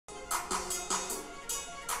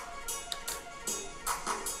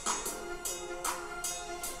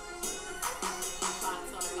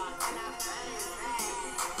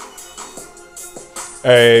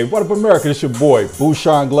Hey, what up, America? It's your boy,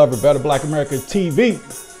 Bushan Glover, Better Black America TV.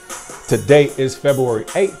 Today is February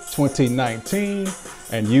 8th, 2019,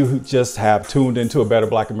 and you just have tuned into a Better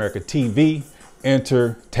Black America TV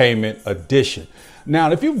Entertainment Edition.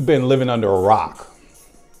 Now, if you've been living under a rock,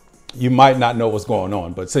 you might not know what's going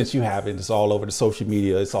on, but since you haven't, it's all over the social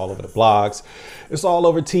media, it's all over the blogs, it's all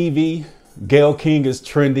over TV. Gayle King is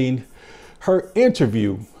trending her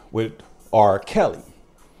interview with R. Kelly,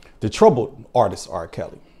 the troubled artist R.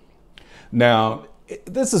 Kelly. Now,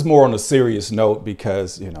 this is more on a serious note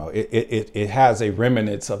because, you know, it has a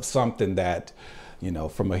remnants of something that, you know,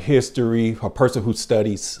 from a person who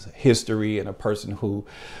studies history and a person who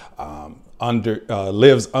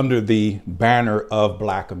lives under the banner of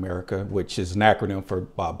Black America, which is an acronym for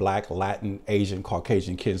Black, Latin, Asian,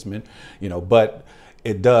 Caucasian kinsmen, you know, but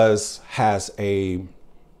it has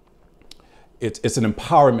it's an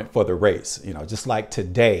empowerment for the race, you know, just like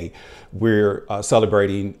today we're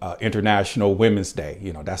celebrating International Women's Day.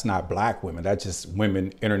 You know, that's not Black women, that's just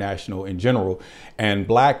women international in general. And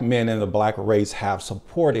Black men in the Black race have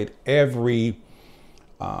supported every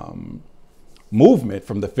movement,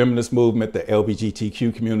 from the feminist movement, the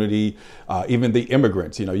LGBTQ community, even the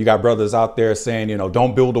immigrants. You know, you got brothers out there saying, you know,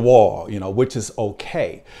 don't build a wall, you know, which is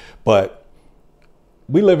okay. But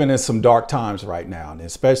we living in some dark times right now, and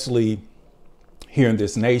especially here in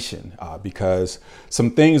this nation, because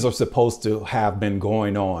some things are supposed to have been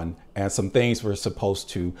going on, and some things were supposed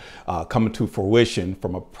to come to fruition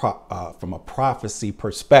from a prophecy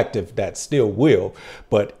perspective that still will,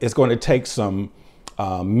 but it's going to take some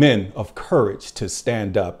men of courage to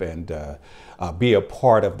stand up and be a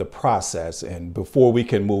part of the process. And before we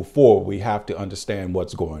can move forward, we have to understand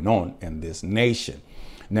what's going on in this nation.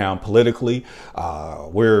 Now, politically,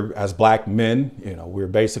 we're, as Black men, you know, we're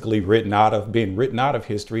basically being written out of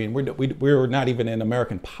history, and we're not even in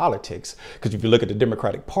American politics. Because if you look at the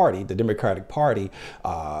Democratic Party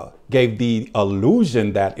gave the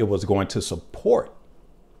illusion that it was going to support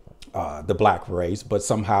the Black race, but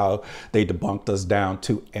somehow they debunked us down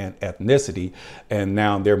to an ethnicity, and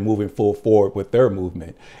now they're moving full forward with their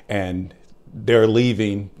movement, and they're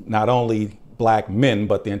leaving not only Black men,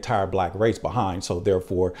 but the entire Black race behind. So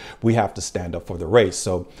therefore, we have to stand up for the race.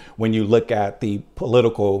 So when you look at the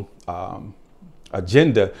political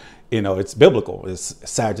agenda, you know, it's biblical. It's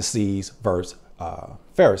Sadducees versus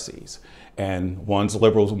Pharisees, and one's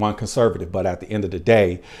liberals, one conservative. But at the end of the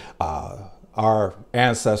day, our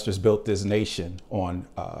ancestors built this nation on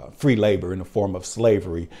free labor in the form of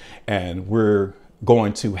slavery, and we're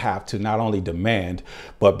going to have to not only demand,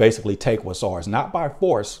 but basically take what's ours, not by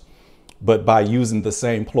force, but by using the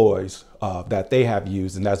same ploys that they have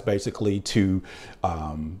used. And that's basically to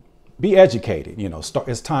be educated. You know,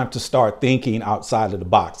 it's time to start thinking outside of the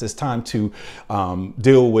box. It's time to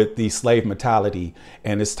deal with the slave mentality.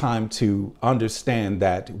 And it's time to understand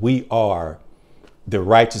that we are the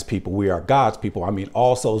righteous people. We are God's people. I mean,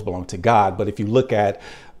 all souls belong to God. But if you look at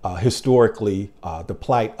historically, the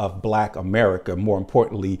plight of Black America, more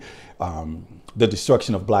importantly, the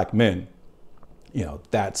destruction of Black men, you know,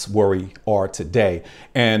 that's where we are today.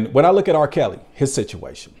 And when I look at R. Kelly, his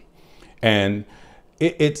situation, and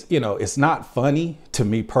it's, you know, it's not funny to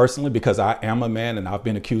me personally, because I am a man and I've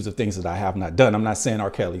been accused of things that I have not done. I'm not saying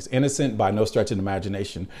R. Kelly's innocent by no stretch of the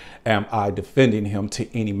imagination. Am I defending him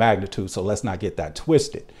to any magnitude? So let's not get that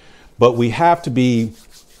twisted. But we have to be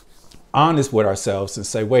honest with ourselves and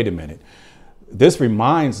say, wait a minute, this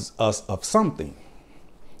reminds us of something.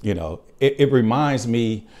 You know, it reminds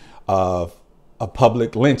me of a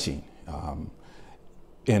public lynching.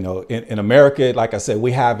 You know, in America, like I said,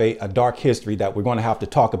 we have a dark history that we're going to have to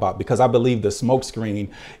talk about, because I believe the smokescreen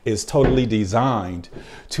is totally designed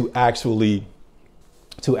to actually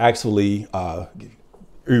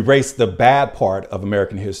erase the bad part of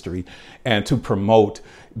American history and to promote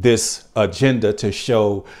this agenda to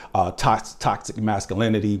show toxic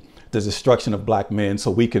masculinity, the destruction of Black men, so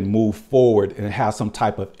we can move forward and have some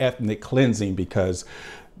type of ethnic cleansing, because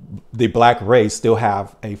the Black race still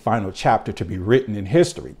have a final chapter to be written in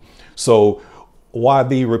history. So while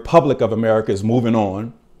the Republic of America is moving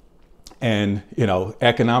on, and, you know,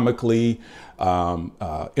 economically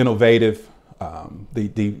innovative,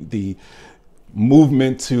 the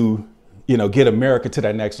movement to, you know, get America to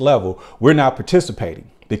that next level, we're not participating,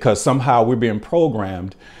 because somehow we're being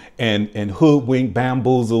programmed and hoodwinked,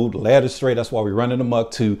 bamboozled, led astray. That's why we're running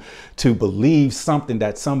amok to believe something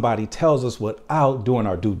that somebody tells us without doing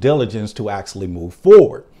our due diligence to actually move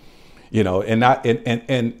forward. You know, and not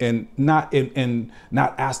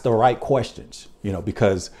ask the right questions. You know,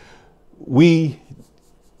 because we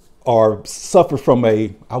suffer from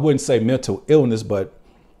I wouldn't say mental illness, but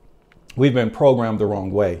we've been programmed the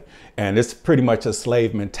wrong way. And it's pretty much a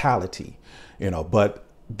slave mentality, but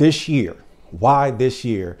this year, why this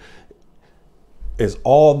year is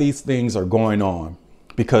all these things are going on,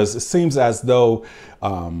 because it seems as though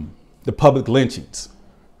the public lynchings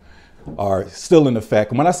are still in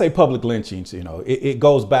effect. And when I say public lynchings, it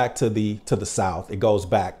goes back to the South. It goes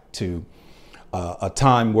back to a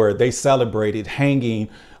time where they celebrated hanging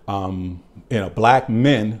black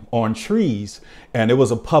men on trees, and it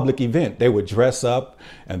was a public event. They would dress up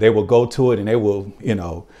and they would go to it, and they will,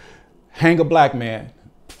 hang a black man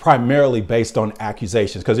primarily based on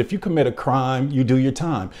accusations. Because if you commit a crime, you do your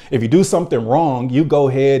time. If you do something wrong, you go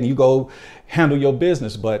ahead and you go handle your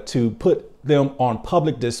business. But to put them on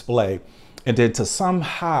public display and then to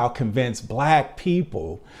somehow convince black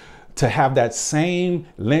people to have that same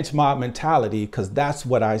lynch mob mentality, because that's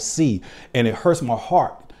what I see. And it hurts my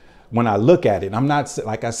heart when I look at it. I'm not,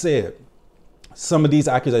 like I said, some of these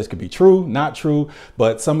accusations could be true, not true,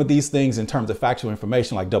 but some of these things in terms of factual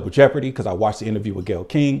information, like double jeopardy, because I watched the interview with Gayle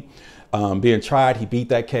King being tried. He beat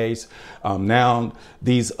that case. Now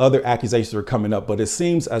these other accusations are coming up, but it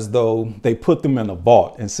seems as though they put them in a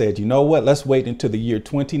vault and said, you know what, let's wait until the year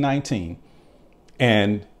 2019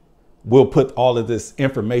 and we'll put all of this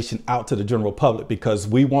information out to the general public, because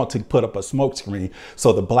we want to put up a smokescreen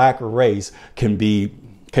so the black race can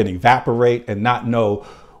evaporate and not know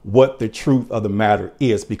what the truth of the matter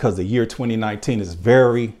is, because the year 2019 is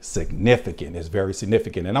very significant. It's very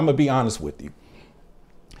significant. And I'm going to be honest with you.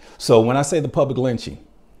 So when I say the public lynching,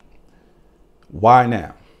 why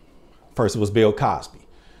now? First, it was Bill Cosby.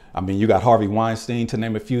 I mean, you got Harvey Weinstein, to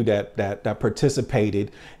name a few, that participated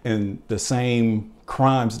in the same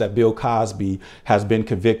crimes that Bill Cosby has been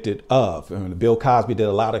convicted of. Bill Cosby did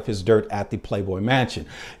a lot of his dirt at the Playboy Mansion.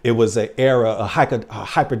 It was an era, a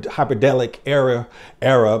hyperdelic era,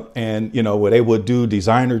 and where they would do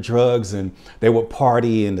designer drugs and they would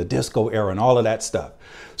party in the disco era and all of that stuff.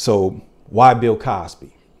 So why Bill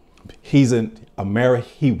Cosby? He was an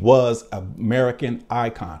American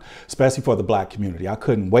icon, especially for the black community. I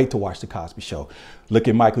couldn't wait to watch the Cosby Show. Look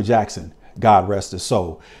at Micheal Jackson, God rest his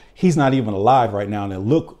soul. He's not even alive right now. And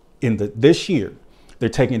look, this year, they're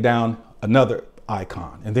taking down another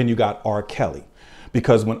icon. And then you got R. Kelly.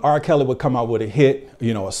 Because when R. Kelly would come out with a hit,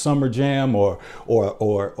 a summer jam or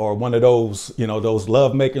one of those, those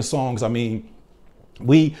love making songs, I mean,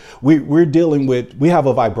 we're dealing with, we have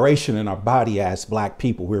a vibration in our body as black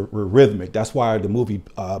people. We're rhythmic. That's why the movie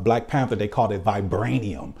Black Panther, they called it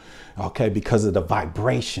vibranium. Okay, because of the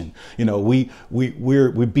vibration. We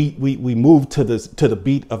move to the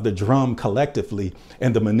beat of the drum collectively,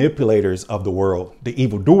 and the manipulators of the world, the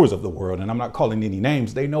evildoers of the world, and I'm not calling any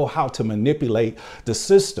names, they know how to manipulate the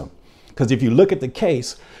system. Because if you look at the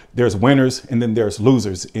case, there's winners and then there's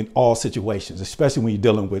losers in all situations, especially when you're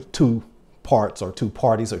dealing with two parts or two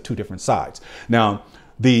parties or two different sides. Now,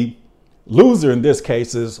 the loser in this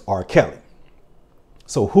case is R. Kelly.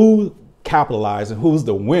 So who capitalized and who's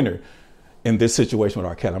the winner in this situation with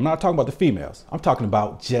R. Kelly? I'm not talking about the females. I'm talking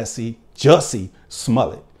about Jussie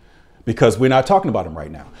Smollett, because we're not talking about him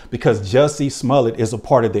right now, because Jussie Smollett is a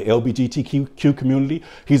part of the LGBTQ community.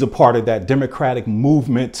 He's a part of that democratic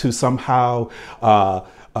movement to somehow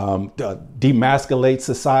demasculate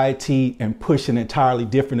society and push an entirely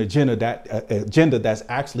different agenda, that's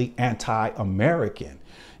actually anti-American,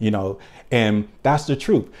 and that's the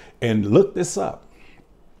truth. And look this up.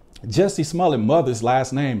 Jussie Smollett's mother's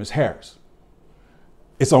last name is Harris.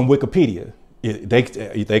 It's on Wikipedia. They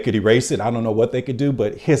could erase it. I don't know what they could do,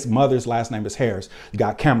 but his mother's last name is Harris. You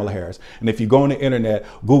got Kamala Harris. And if you go on the internet,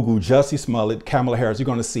 Google Jussie Smollett, Kamala Harris, you're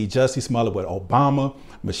going to see Jussie Smollett with Obama,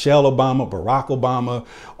 Michelle Obama, Barack Obama,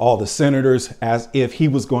 all the senators, as if he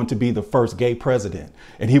was going to be the first gay president.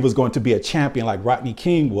 And he was going to be a champion like Rodney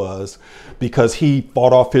King was, because he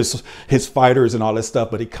fought off his fighters and all that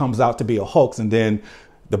stuff, but he comes out to be a hoax. And then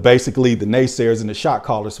basically the naysayers and the shot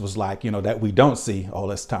callers was like, that we don't see,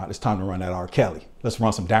 it's time to run that R. Kelly. Let's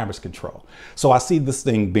run some damage control. So I see this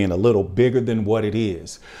thing being a little bigger than what it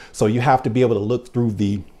is. So you have to be able to look through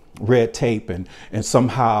the red tape and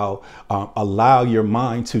somehow allow your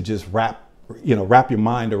mind to just wrap your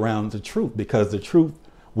mind around the truth, because the truth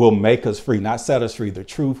will make us free, not set us free. The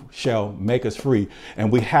truth shall make us free.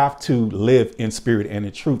 And we have to live in spirit and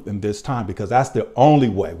in truth in this time, because that's the only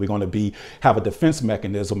way we're going to have a defense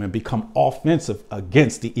mechanism and become offensive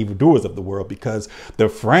against the evildoers of the world, because the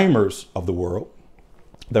framers of the world,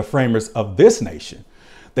 the framers of this nation,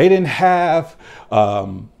 they didn't have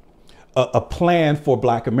a plan for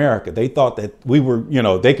Black America. They thought that we were, you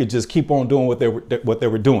know, they could just keep on doing what they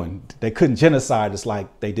were doing. They couldn't genocide us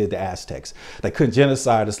like they did the Aztecs. They couldn't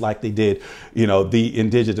genocide us like they did, you know, the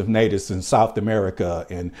indigenous natives in South America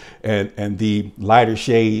and the lighter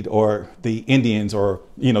shade or the Indians or,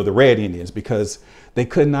 you know, the red Indians, because they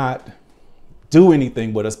could not do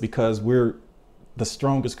anything with us because we're the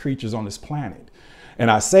strongest creatures on this planet. And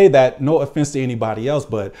I say that, no offense to anybody else,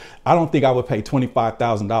 but I don't think I would pay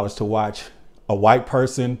 $25,000 to watch a white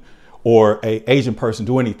person or an Asian person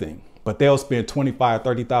do anything. But they'll spend $25,000,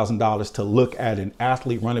 $30,000 to look at an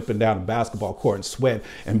athlete run up and down a basketball court and sweat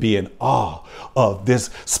and be in awe of this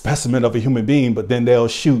specimen of a human being. But then they'll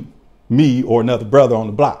shoot me or another brother on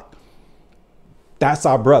the block. That's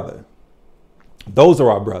our brother. Those are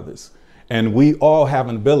our brothers. And we all have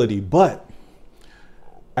an ability. But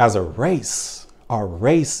as a race, our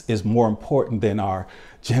race is more important than our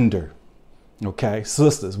gender. Okay,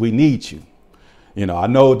 sisters, we need you. You know, I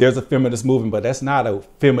know there's a feminist movement, but that's not a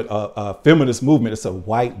feminist movement. It's a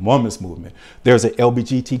white woman's movement. There's an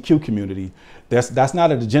LGBTQ community. That's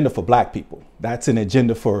not an agenda for Black people. That's an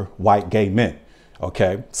agenda for white gay men.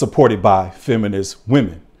 Okay, supported by feminist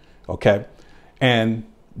women. Okay, and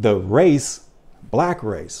the race, Black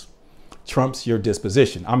race, trumps your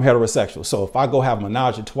disposition. I'm heterosexual. So if I go have a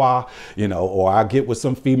menage a trois, you know, or I get with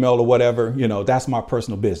some female or whatever, you know, that's my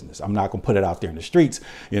personal business. I'm not going to put it out there in the streets.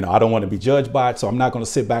 You know, I don't want to be judged by it. So I'm not going to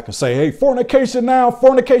sit back and say, hey, fornication now,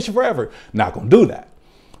 fornication forever. Not going to do that.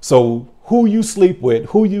 So who you sleep with,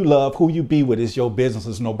 who you love, who you be with is your business.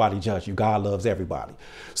 There's nobody judge you. God loves everybody.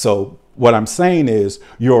 So what I'm saying is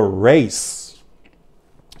your race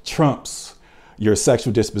trumps your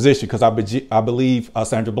sexual disposition, because I believe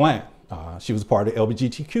Sandra Bland, she was part of the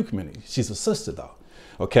LGBTQ community. She's a sister though.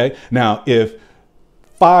 Okay. Now, if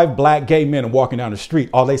 5 Black gay men are walking down the street,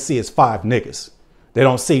 all they see is 5 niggas. They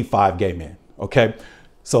don't see 5 gay men. Okay.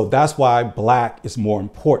 So that's why Black is more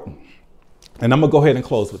important. And I'm gonna go ahead and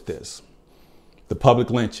close with this. The public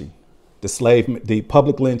lynching, the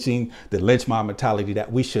public lynching, the lynch mob mentality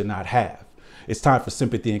that we should not have. It's time for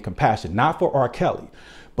sympathy and compassion, not for R. Kelly,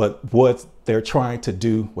 but what they're trying to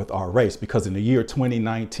do with our race. Because in the year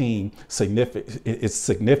 2019, it's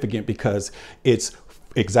significant because it's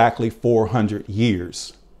exactly 400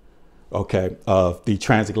 years, okay, of the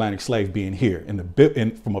transatlantic slave being here.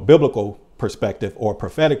 From a biblical perspective or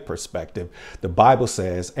prophetic perspective, the Bible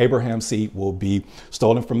says Abraham's seed will be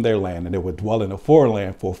stolen from their land and they will dwell in a foreign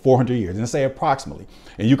land for 400 years, and say approximately.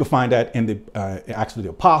 And you can find that in the Acts of the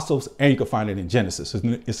Apostles, and you can find it in Genesis.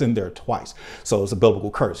 It's in there twice. So it's a biblical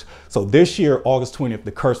curse. So this year, August 20th,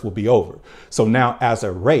 the curse will be over. So now as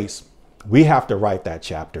a race, we have to write that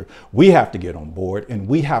chapter. We have to get on board, and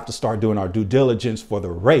we have to start doing our due diligence for the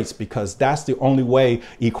race, because that's the only way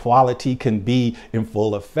equality can be in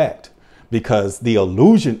full effect. Because the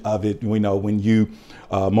illusion of it, we know, when you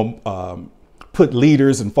put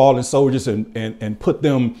leaders and fallen soldiers and put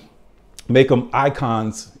them, make them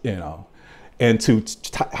icons, you know, and to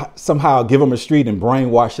somehow give them a street and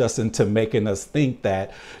brainwash us into making us think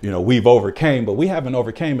that, you know, we've overcame, but we haven't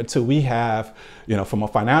overcame until we have, you know, from a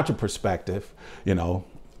financial perspective, you know,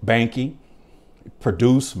 banking,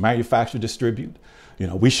 produce, manufacture, distribute. You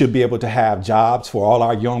know, we should be able to have jobs for all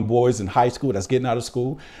our young boys in high school that's getting out of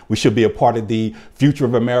school. We should be a part of the future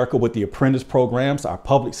of America with the apprentice programs. Our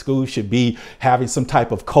public schools should be having some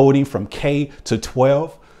type of coding from K to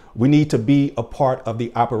 12. We need to be a part of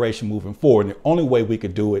the operation moving forward. And the only way we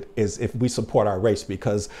could do it is if we support our race,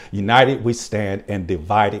 because united we stand and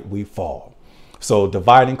divided we fall. So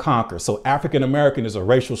divide and conquer. So African American is a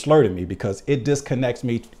racial slur to me because it disconnects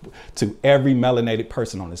me to every melanated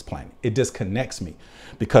person on this planet. It disconnects me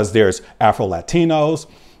because there's Afro-Latinos,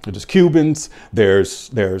 there's Cubans, there's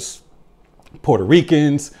Puerto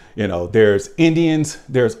Ricans, you know, there's Indians,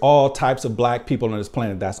 there's all types of Black people on this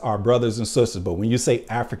planet. That's our brothers and sisters. But when you say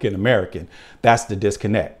African American, that's the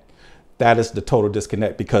disconnect. That is the total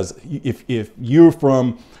disconnect, because if you're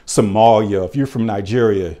from Somalia, if you're from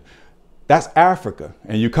Nigeria, that's Africa.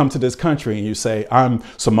 And you come to this country and you say, I'm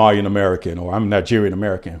Somalian American or I'm Nigerian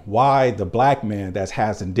American. Why the Black man that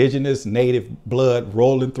has indigenous native blood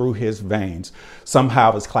rolling through his veins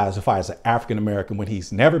somehow is classified as an African American when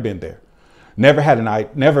he's never been there,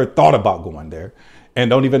 never thought about going there, and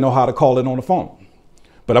don't even know how to call it on the phone.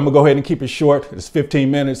 But I'm gonna go ahead and keep it short. It's 15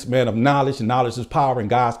 minutes, man, of knowledge, and knowledge is power, and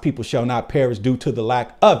God's people shall not perish due to the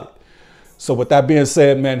lack of it. So with that being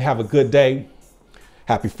said, man, have a good day.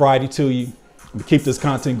 Happy Friday to you. We keep this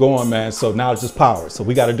content going, man. So knowledge is power. So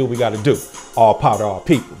we got to do what we got to do. All power to all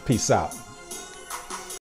people. Peace out.